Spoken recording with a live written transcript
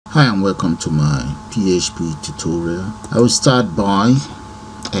Hi and welcome to my PHP tutorial. I will start by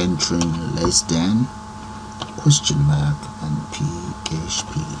entering less than, question mark, and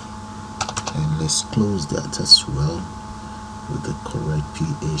PHP, and let's close that as well with the correct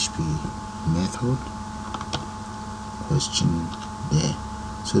PHP method, question there.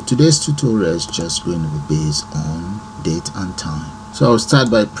 So today's tutorial is just going to be based on date and time. So I'll start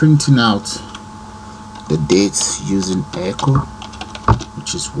by printing out the dates using echo,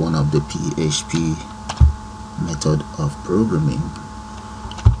 which is one of the PHP method of programming.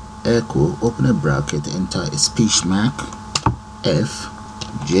 Echo, open a bracket, enter a speech mark, F,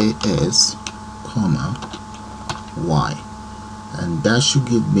 JS, comma, Y, and that should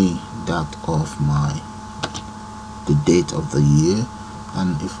give me that of the date of the year.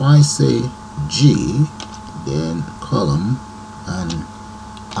 And if I say G, then column and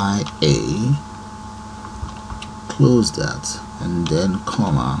IA, close that, and then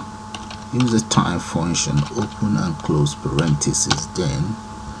comma, use the time function, open and close parentheses, then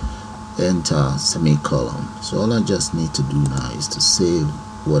enter semicolon. So all I just need to do now is to save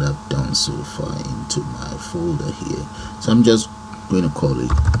what I've done so far into my folder here. So I'm just going to call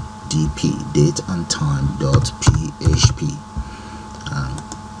it dp, date and time .php, and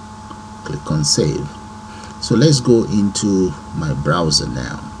click on save. So let's go into my browser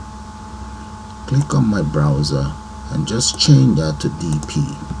now. Click on my browser and just change that to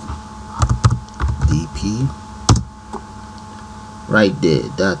dp. Right there,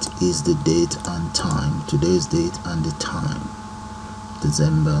 that is the date and time, today's date and the time,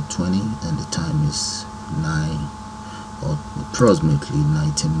 December 20, and the time is 9 or approximately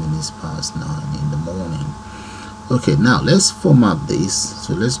 19 minutes past 9 in the morning. Okay, now let's format this.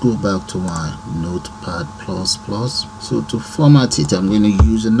 So let's go back to my Notepad++. So to format it, I'm going to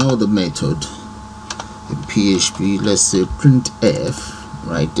use another method in PHP. Let's say printf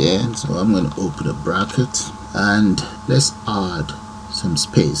right there. So I'm going to open a bracket and let's add some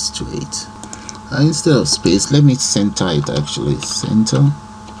space to it. Instead of space, let me center it, actually center.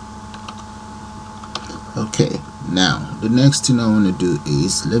 Okay, now the next thing I want to do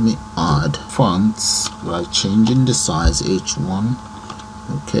is let me add fonts by changing the size H1.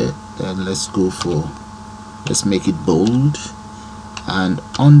 Okay, then let's make it bold and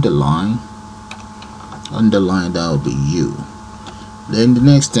underline, that will be U. Then the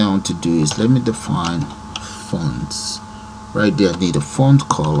next thing I want to do is let me define fonts. Right there I need a font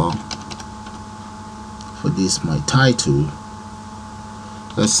color for this, my title.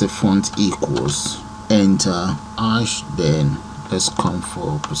 Let's say font equals, enter hash, then let's come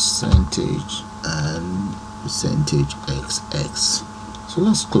for percentage and percentage XX. So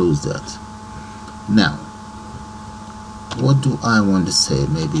let's close that. Now what do I want to say?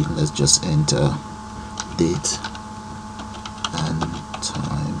 Maybe let's just enter date and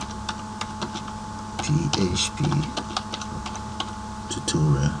time PHP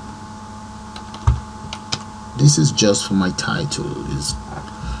tutorial. This is just for my title.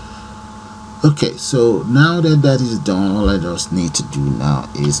 Okay, so now that is done, all I just need to do now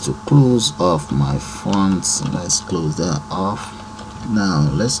is to close off my fonts. Let's close that off. Now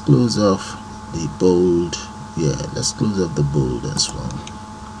let's close off the bold. Yeah, let's close off the bold as well,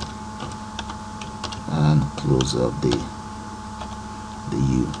 and close up the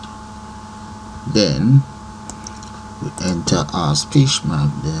U. Then we enter our speech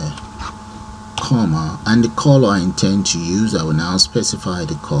mark there, comma, and the color I intend to use, I will now specify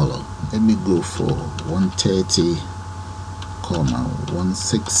the color. Let me go for 130,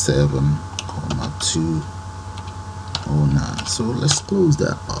 167, 209. So let's close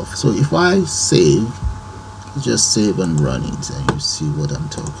that off. So if I save, just save and run it, and you see what I'm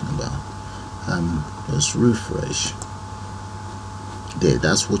talking about. Just refresh. There,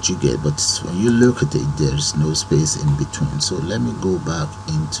 that's what you get. But when you look at it, there's no space in between. So let me go back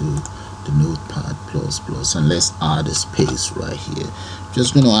into the Notepad++ and let's add a space right here.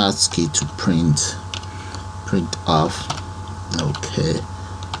 Just going to ask it to print off. Okay,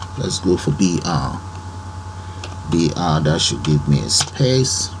 let's go for BR. That should give me a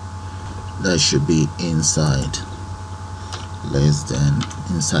space. That should be inside, less than,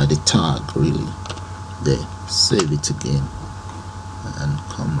 inside the tag, really. There, save it again and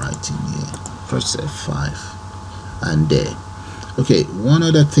come right in here, press F5 and there. Okay, one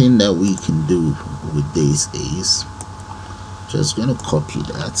other thing that we can do with this is just going to copy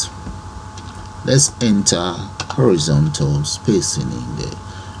that. Let's enter horizontal spacing in there,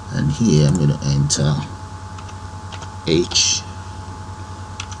 and here I'm going to enter HR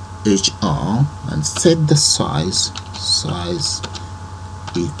and set the size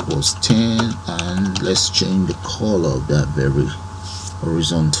equals 10, and let's change the color of that very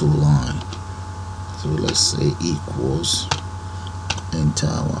horizontal line. So let's say equals, enter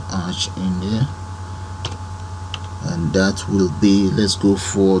our arch in there, and that will be, let's go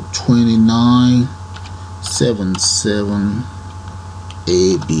for 2977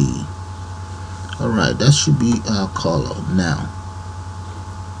 AB. Alright, that should be our color. Now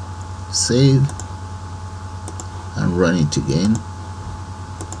save and run it again.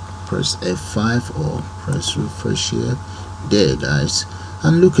 Press F5 or press refresh here. There guys,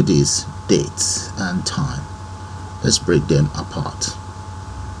 and look at this, dates and time. Let's break them apart.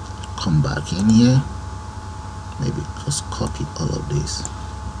 Come back in here, maybe just copy all of this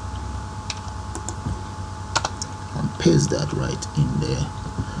and paste that right in there.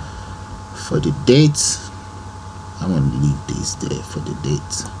 For the dates, I'm going to leave this there for the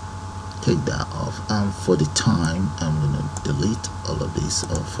dates, take that off, and for the time I'm going to delete all of this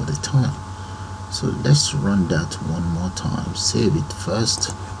off for the time. So let's run that one more time. Save it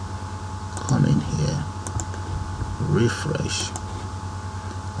first, come in here, refresh,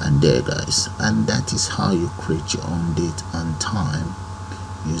 and there guys, and that is how you create your own date and time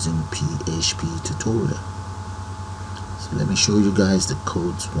using PHP tutorial. So let me show you guys the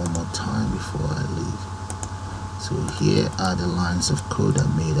codes one more time before I leave. So here are the lines of code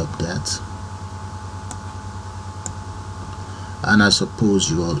that made up that, and I suppose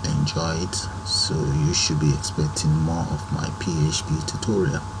you all enjoy it, so you should be expecting more of my PHP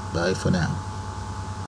tutorial. Bye for now.